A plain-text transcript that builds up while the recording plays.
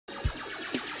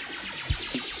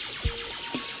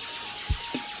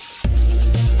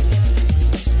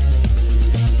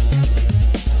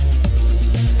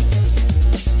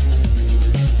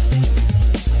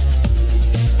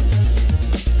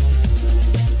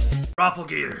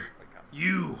Roflgator,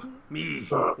 you, me,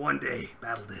 one day,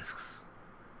 battle discs.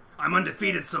 I'm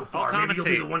undefeated so far. Maybe you'll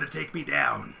be the one to take me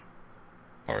down.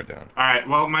 Or down. Alright,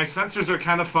 well, my sensors are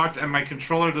kind of fucked and my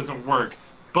controller doesn't work.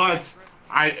 But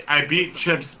I beat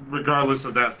Chips regardless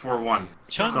of that 4-1.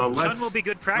 Chun will be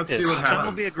good practice. Let's see what happens. Chun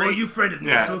will be a great... Well, you friended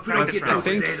me, so if we don't get done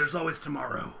today, there's always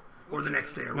tomorrow. Or the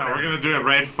next day, or whatever. No, we're gonna do it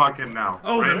right fucking now.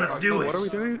 Oh, then let's do it. What are we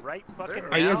doing? Right fucking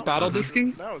Are you guys now? battle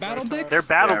disking? Battle disc? They're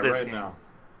battle Yeah, disking. right now.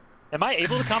 Am I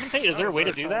able to commentate? Is there a way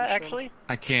to do that, actually?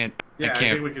 I can't. Yeah, I I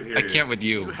can't. think we could hear I you. can't with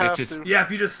you. It's just. Yeah,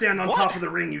 if you just stand on top of the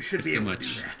ring, you should It's be too able much.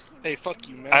 to do that. Hey, fuck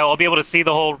you, man. I'll be able to see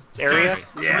the whole area?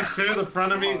 Yeah. Can we clear the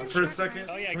front of me for a second?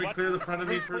 Oh, yeah, Can we clear the front of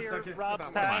me for a clear second? Rob's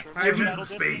path. Give him Battle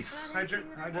some distance. space. Hydrant,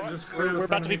 just clear the We're about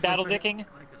front to of be me for a battle second.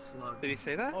 dicking. Did he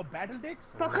say that? Oh, battle dicks?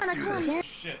 Let's do this.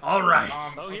 Shit. All right.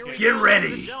 Oh, here we Get go, ladies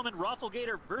ready. and gentlemen,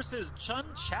 Roflgator versus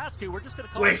ChunChasku. We're just going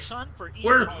to call Wait, it Chun for ease.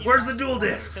 where's the dual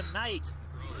discs? Tonight.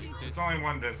 It's only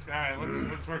one disc. Alright,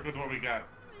 let's work with what we got.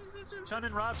 Chun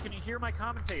and Rob, can you hear my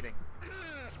commentating?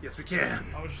 Yes, we can.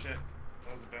 Oh shit.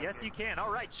 That was a bad Yes, thing. you can. All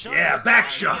right, Chun. Yeah, is back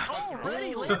live. shot.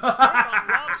 Already lands right on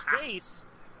Rob's face.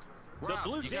 The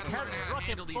blue dick has struck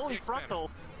him fully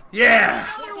frontal. Yeah.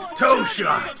 Toe Chun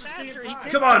shot. is a master. He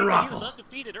did Come on, that. He was Roffle.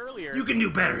 undefeated earlier. You can do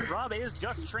better. Rob is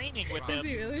just training with him,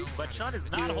 really? but Chun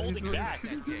is not holding back.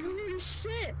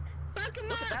 Shit! Fuck him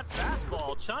Look up! at that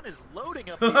fastball. Chun is loading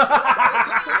up.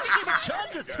 Chun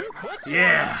just too quick.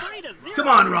 Yeah. 3-0. Come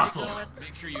on, Roffle.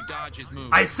 Make sure you dodge his move.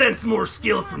 I sense more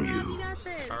skill from you. You got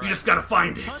this! You just gotta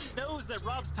find Chun it. knows that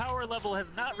Rob's power level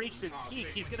has not reached its peak.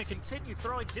 He's going to continue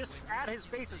throwing discs at his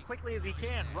face as quickly as he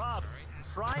can. Rob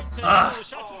trying to Ah, throw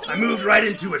shots. I moved right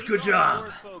into it. Good job.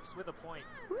 Folks with a point.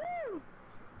 Woo!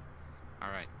 All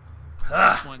right.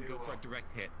 Ah. This one, go for a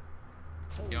direct hit.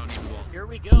 You don't need walls. Here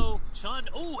we go. Chun,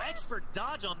 oh, expert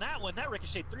dodge on that one. That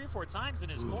ricocheted 3 or 4 times in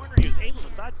his corner. He was able to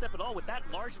sidestep it all with that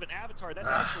large of an avatar. That's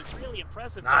actually really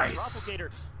impressive. Nice.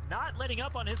 Roflgator not letting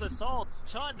up on his assault.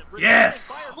 Chun, Yes.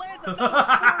 fire, lands another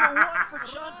 4-1 for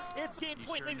Chun. It's game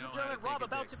point, ladies and gentlemen. Rob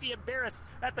about to be embarrassed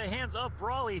at the hands of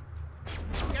Brawley.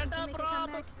 Get up, Rob!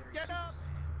 Get up!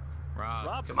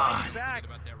 Rob Come fighting on. back.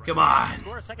 Come on.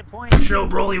 Score a second point. Show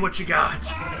Broly what you got.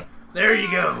 There you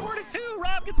go. 4-2.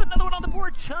 Rob gets another one on the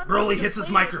board. Chun Broly must hits his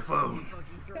deflate. microphone.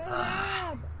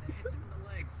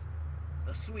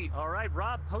 All right,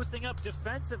 Rob posting up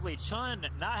defensively. Chun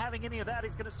not having any of that.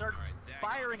 He's going to start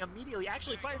firing immediately.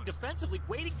 Actually firing defensively,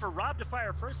 waiting for Rob to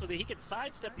fire first so that he can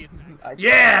sidestep the attack.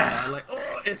 Yeah. Like,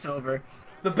 oh, it's over.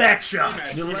 The back shot.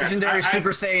 The legendary Super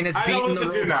Saiyan has I know beaten what the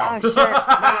to do now. Oh shit!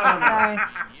 Sorry.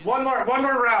 One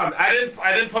more round. I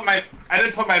didn't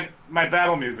put my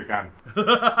battle music on.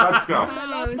 Let's go.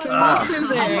 Oh, it was the Ah. music.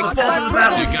 The fault of the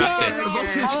battle. You got this.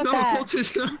 Voltage, no,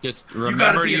 voltage, no. Just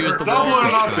remember to beat use her. the Double walls or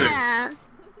next nothing. time. Yeah.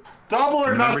 Double or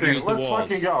Remember to nothing. use the Let's walls.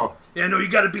 fucking go. Yeah, no, you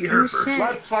gotta beat her first. shit.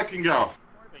 Let's fucking go.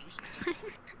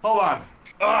 Hold on.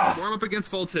 Ugh. Warm up against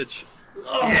voltage.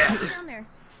 Yeah. Down there.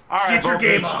 All right, Get your Voltage.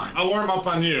 game on. I'll warm up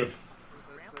on you.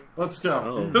 Let's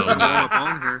go. Warm up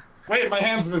on her. Wait, my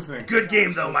hand's missing. Good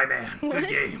game, though, my man. Good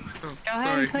game. Go ahead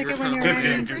Sorry, and click you were it when trying you're to- Good ready.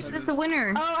 game, Bruce good is the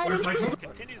winner. Where's my...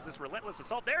 Continues this relentless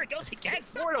assault. There it goes again.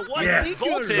 4-1. Yes.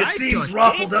 Voltage. It seems Game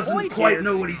Roffle doesn't point quite here.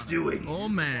 know what he's doing. Oh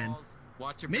man.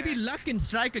 Watch your Maybe back. luck can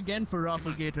strike again for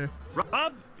Roflgator.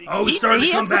 Rob, Oh, he's starting to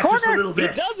he come hits the back just a corner. little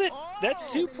bit. He does it. That's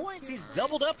 2 points. He's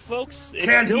doubled up, folks. It's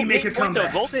Can he still make game a point, though.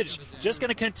 comeback? Voltage just going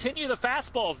to continue the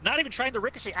fastballs, not even trying to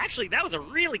ricochet. Actually, that was a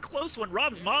really close one.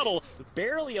 Rob's model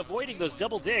barely avoiding those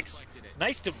double dicks.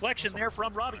 Nice deflection there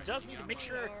from Rob. He does need to make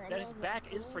sure that his back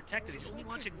is protected. He's only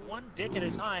launching 1 dick at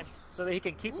a time so that he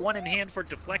can keep 1 in hand for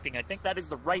deflecting. I think that is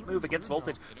the right move against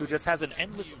Voltage, who just has an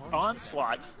endless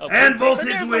onslaught of And dicks. Voltage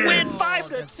there's the win, wins.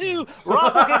 5-2.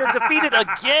 Roflgator defeated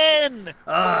again.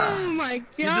 Oh my god!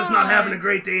 He's just not having a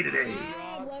great day today.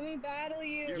 Rob, let me battle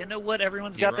you. You know what?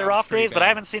 Everyone's Yeah, got their Rob's off pretty days, but bad. I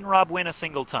haven't seen Rob win a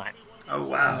single time. Oh,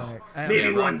 wow. Yeah,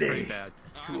 Maybe one Rob's pretty day. bad.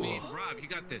 It's I cool. mean, Rob, you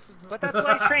got this. But that's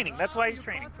why he's training. That's why he's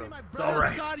training, folks. It's all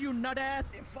right. God, you nut ass.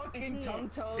 Fucking tongue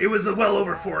toes. It was well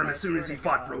over for him as soon as he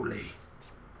fought Broly.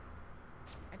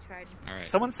 I tried. All right.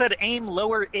 Someone said aim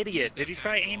lower, idiot. Did you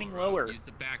try aiming lower? Use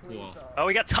the back wall. Oh,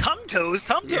 we got Tumtoes.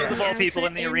 Tumtoes Yeah. of all Yeah, people try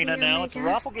in the aiming arena and now. make It's it.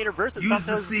 Rafflegator versus Use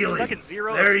the Tumtoes. ceiling. Stuck at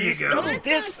 0 There you apiece. go. Double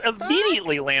this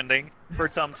immediately landing for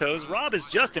Tumtoes. Rob is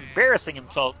just embarrassing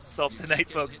himself tonight,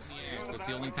 folks. That's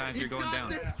the only time you're going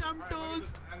down.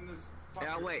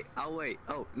 Yeah, I'll wait.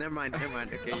 Oh, never mind. Okay.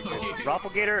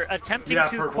 Rafflegator attempting Yeah,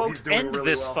 to, Purple, quote, he's doing end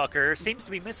really this well. fucker. Seems to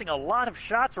be missing a lot of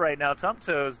shots right now.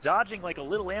 Tumtoes dodging like a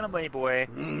little anime boy,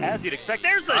 as you'd expect.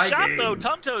 There's the High shot, game. though.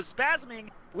 Tumtoes spasming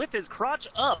with his crotch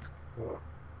up.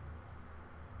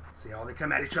 See how they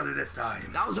come at each other this time.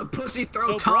 That was a pussy throw,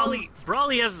 So Tom.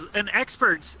 Brawley as an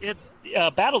expert in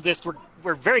Battle Disc,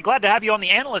 we're very glad to have you on the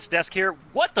analyst desk here.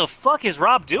 What the fuck is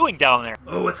Rob doing down there?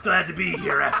 Oh, it's glad to be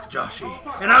here, ask Joshy.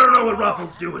 And I don't know what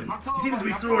Ruffle's doing. He seems to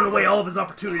be throwing away all of his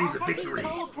opportunities of victory.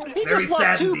 He Very just lost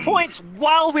sad 2 indeed. points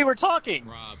while we were talking.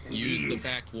 Rob, use the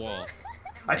back wall.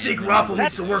 I think Ruffle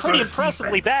needs That's to work on pretty his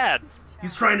impressively defense. bad.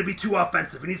 He's trying to be too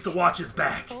offensive. He needs to watch his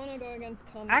back. I want to go against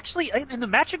Tom. Actually, in the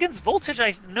match against Voltage,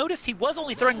 I noticed he was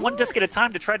only throwing 1 disc at a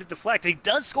time to try to deflect. He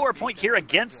does score a point here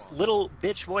against little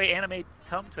bitch boy anime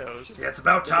Tumtoes. Yeah, it's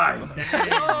about time. Those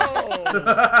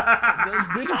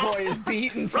bitch boy is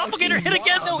beating. Roflgator hit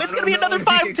again, though. It's going to be another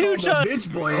 5-2, Chun.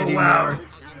 Bitch boy Oh, anymore. wow.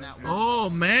 Oh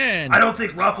man. I don't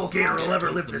think Roflgator will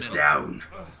ever live this down.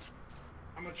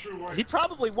 I'm a true warrior. He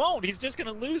probably won't. He's just going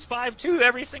to lose 5-2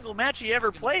 every single match he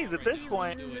ever plays at this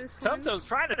point. Tumto's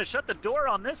trying to shut the door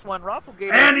on this one.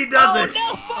 Roflgator. And he does it!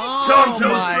 Oh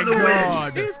Tumtoes my for the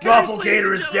God. win!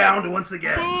 Roflgator is down once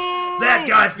again. That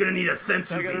guy's gonna need a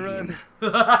sensu beam.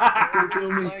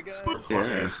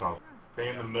 Yeah. Stay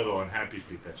in the middle and happy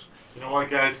feet that. You know what,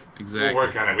 guys? Exactly. We'll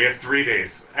work on it. We have 3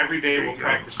 days. Every day There we'll you go.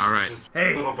 practice. All right. Just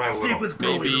Hey, little by stick little. with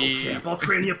Broly, Maybe- little champ. I'll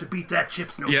train you up to beat that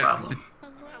chips, no Yeah. problem.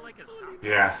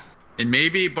 Yeah. And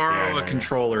maybe borrow Yeah. a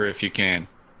controller if you can.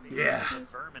 Yeah,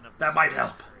 that might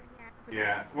help.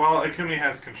 Yeah. Well, Akumi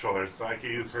has controllers, so I can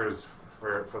use hers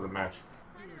for the match.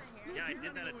 Yeah, I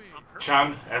did that on purpose.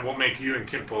 Chun, and we'll make you and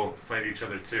Kimple fight each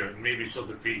other too, and maybe she'll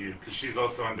defeat you because she's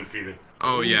also undefeated.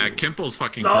 Oh yeah, Kimple's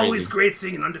fucking It's always crazy. great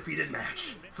seeing an undefeated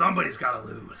match. Somebody's gotta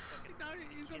lose.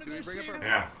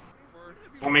 Yeah.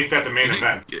 We'll make that the main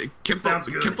event. Sounds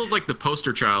good. Kimple's like the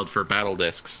poster child for battle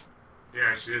discs.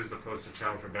 Yeah, she is the poster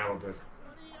child for Battle Disc.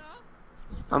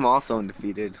 I'm also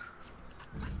undefeated.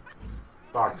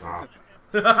 Fuck off.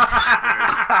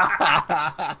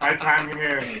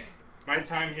 My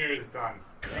time here is done.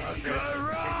 Thank you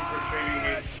for training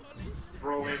me,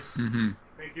 Broly.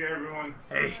 Thank you, everyone.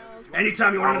 Hey,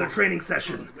 anytime you want another training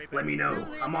session, let me know.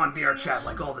 I'm on VRchat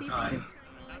like all the time.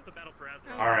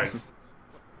 All right.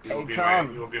 Hey,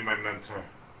 Tom. You will be my mentor.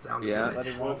 Sounds Yeah.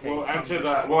 good. We'll enter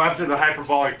the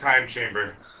hyperbolic time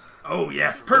chamber. Oh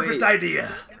yes, perfect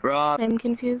idea. Rob, I'm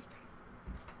confused.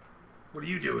 What are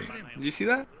you doing? did you see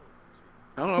that?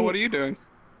 I don't know. What are you doing?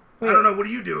 I don't know. What are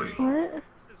you doing? What?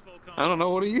 I don't know.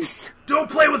 What are you? Don't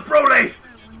play with Broly!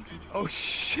 Oh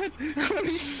shit!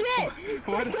 Holy shit!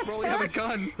 Why does Broly have a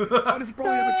gun? Why does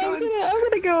Broly have a gun? I'm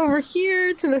gonna go over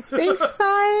here to the safe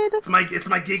side. It's my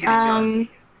giggity gun.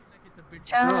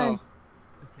 Chun,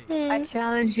 I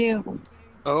challenge you.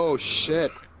 Oh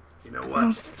shit! You know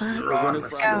what? You're wrong.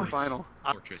 Let's do it. Final.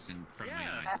 Fortress in front of my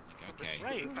eyes. Like, okay.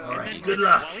 Right. All right, And then good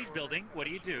luck. While he's building, what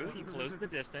do? You close the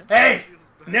distance. Hey,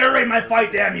 narrate my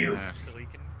fight, damn you! So he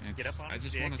can get up on I his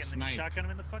just dick wanna and then snipe. you shotgun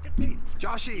him in the fucking face.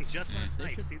 Joshy. You just want to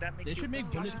snipe. See, that makes They you should make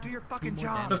bullets do your fucking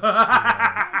job. What?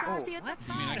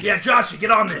 Yeah, Joshy,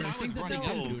 get on I this. was running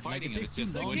up and fighting him. It's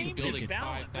just The like game building is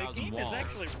balanced. The 5,000 game is walls.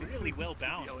 actually really well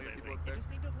balanced. I think. You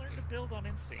just need to learn to build on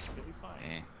instinct. You'll be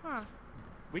fine. Eh.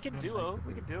 We can duo.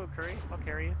 We can duo curry. I'll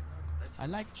carry you. I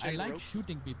like Shade ropes.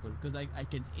 shooting people because I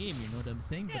can aim. You know what I'm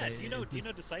saying? Yeah. But Do you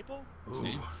know Disciple? Ooh.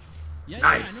 Yeah,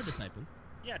 Nice. I know Disciple.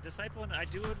 Yeah, Disciple, and I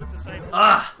do it with Disciple.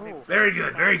 Ah, very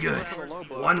good, very good.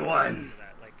 1-1.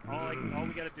 Like, all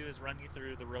we gotta do is run you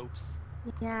through the ropes.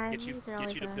 Yeah, Get you these are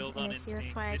always to build on an issue. That's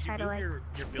instinct. why I Did you try to move like your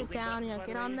sit building down, buttons, by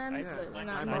get the on way? them, I- so like, they're I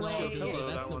not know in the it's way. just solo,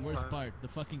 That's that the one worst part. part. The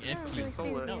fucking F Yeah, key. really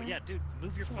sweet, No, yeah, dude,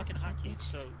 move your fucking hotkeys.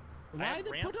 So, I Why have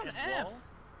they ramp put on and F? wall.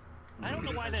 I don't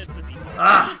know why that's the default.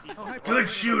 Ah, Default. good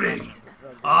shooting.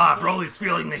 Ah, Broly's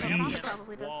feeling the heat.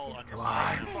 Probably does Wall too. on your Come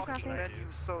side. on. That's what I do.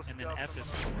 And then F is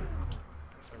for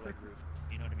like roof.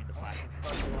 You know what I mean? The flash.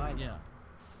 Yeah.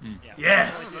 Yeah.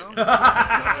 Yes. And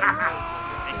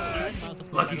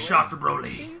Lucky shot for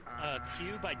Broly.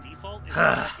 Q by default is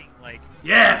fucking like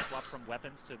Yes. swap from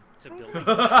weapons to building.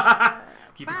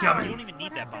 Keep it You don't coming. even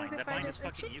need that bind. That bind is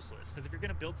fucking useless. Because if you're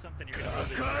gonna build something, you're gonna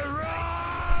build it.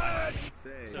 Right.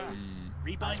 So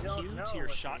rebind Q to your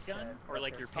shotgun or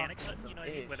like your panic button. You know what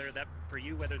I mean? Whether that for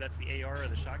you, whether that's the AR or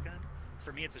the shotgun.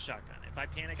 For me, it's a shotgun. If I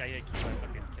panic, I hit Q. I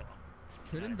fucking kill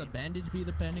him. Shouldn't the bandage be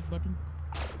the panic button?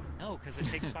 No, because it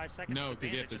takes 5 seconds. No, to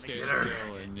because you have to bandage stay and Get make her.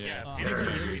 still and Yeah. yeah. Oh, Get her. that's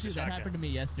Use true. the That shotgun. happened to me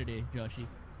yesterday, Joshy.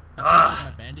 Ah.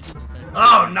 My bandages and started.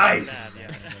 Oh, nice. Yeah.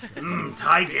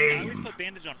 Tie I always game. put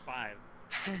bandage on 5.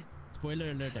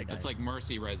 Spoiler alert! I died. It's like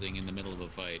mercy resing in the middle of a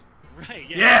fight. Right.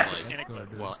 Yeah. Yes. Panic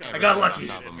button. Well, Just I got everybody's lucky. on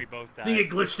top of 'em. We both I think died. it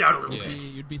glitched out a little Yeah. bit.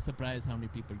 You'd be surprised how many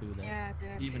people do that. Yeah,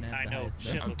 dude. Even at I the know. highest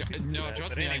Shit, level. let's do No, that. trust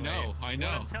But me, anyway, I what know.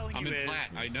 I'm telling I'm you in is,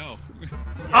 plat, I know.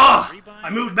 Ah, rebind I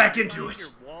moved back into Q it. to your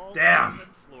wall, Damn. open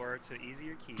floor, door to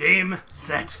easier keys. Game,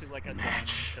 set, to like a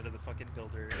match. instead of the fucking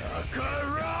builder.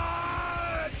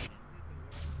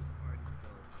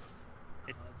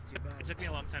 It took me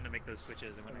a long time to make those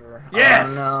switches, and when Yes!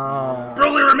 Oh, no.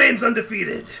 Broly remains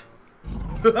undefeated.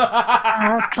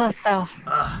 That's close though.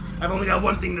 I've only got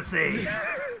one thing to say.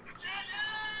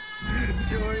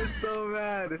 Joy is so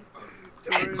mad.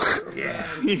 Joy is so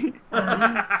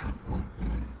Yeah.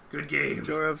 Good game.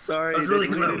 Joy, I'm sorry. That was really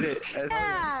that you did close. it.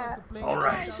 Yeah.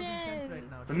 Alright.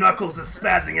 The Knuckles is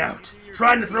spazzing out,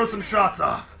 trying to throw some shots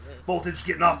off. Voltage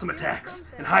getting off some attacks,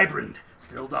 and Hybrid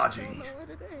still dodging.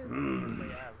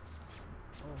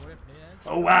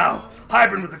 Oh wow,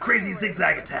 Hybrid with a crazy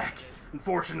zigzag attack.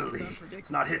 Unfortunately, it's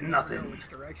not hitting nothing.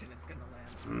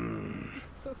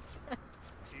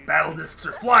 Battle discs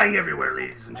are flying everywhere,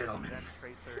 ladies and gentlemen.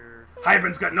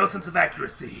 Hybrid's got no sense of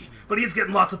accuracy, but he's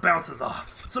getting lots of bounces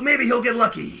off, so maybe he'll get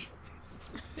lucky.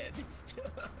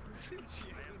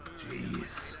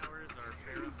 Jeez.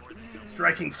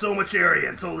 Striking so much area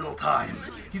in so little time.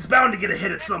 He's bound to get a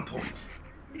hit at some point.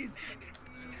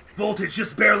 Voltage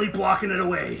just barely blocking it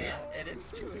away.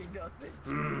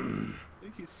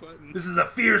 This is a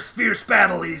fierce, fierce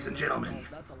battle, ladies and gentlemen.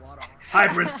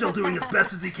 Hybrid's still doing as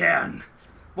best as he can.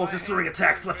 Voltage throwing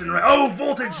attacks left and right. Oh,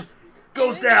 Voltage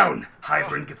goes down.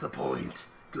 Hybrid gets a point.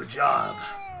 Good job.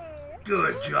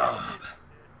 Good job.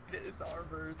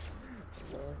 Overwatch,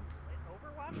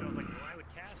 I was like, well, I would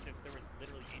cast if there was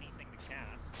literally anything to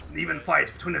cast. It's an even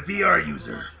fight between a VR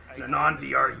user and a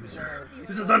non-VR user.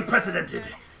 This is unprecedented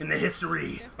in the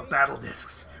history of battle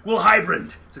discs. Will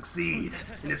Hybrid succeed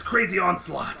in his crazy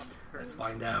onslaught? Let's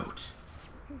find out.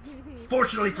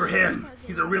 Fortunately for him,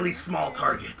 he's a really small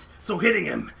target, so hitting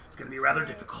him is going to be rather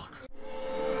difficult.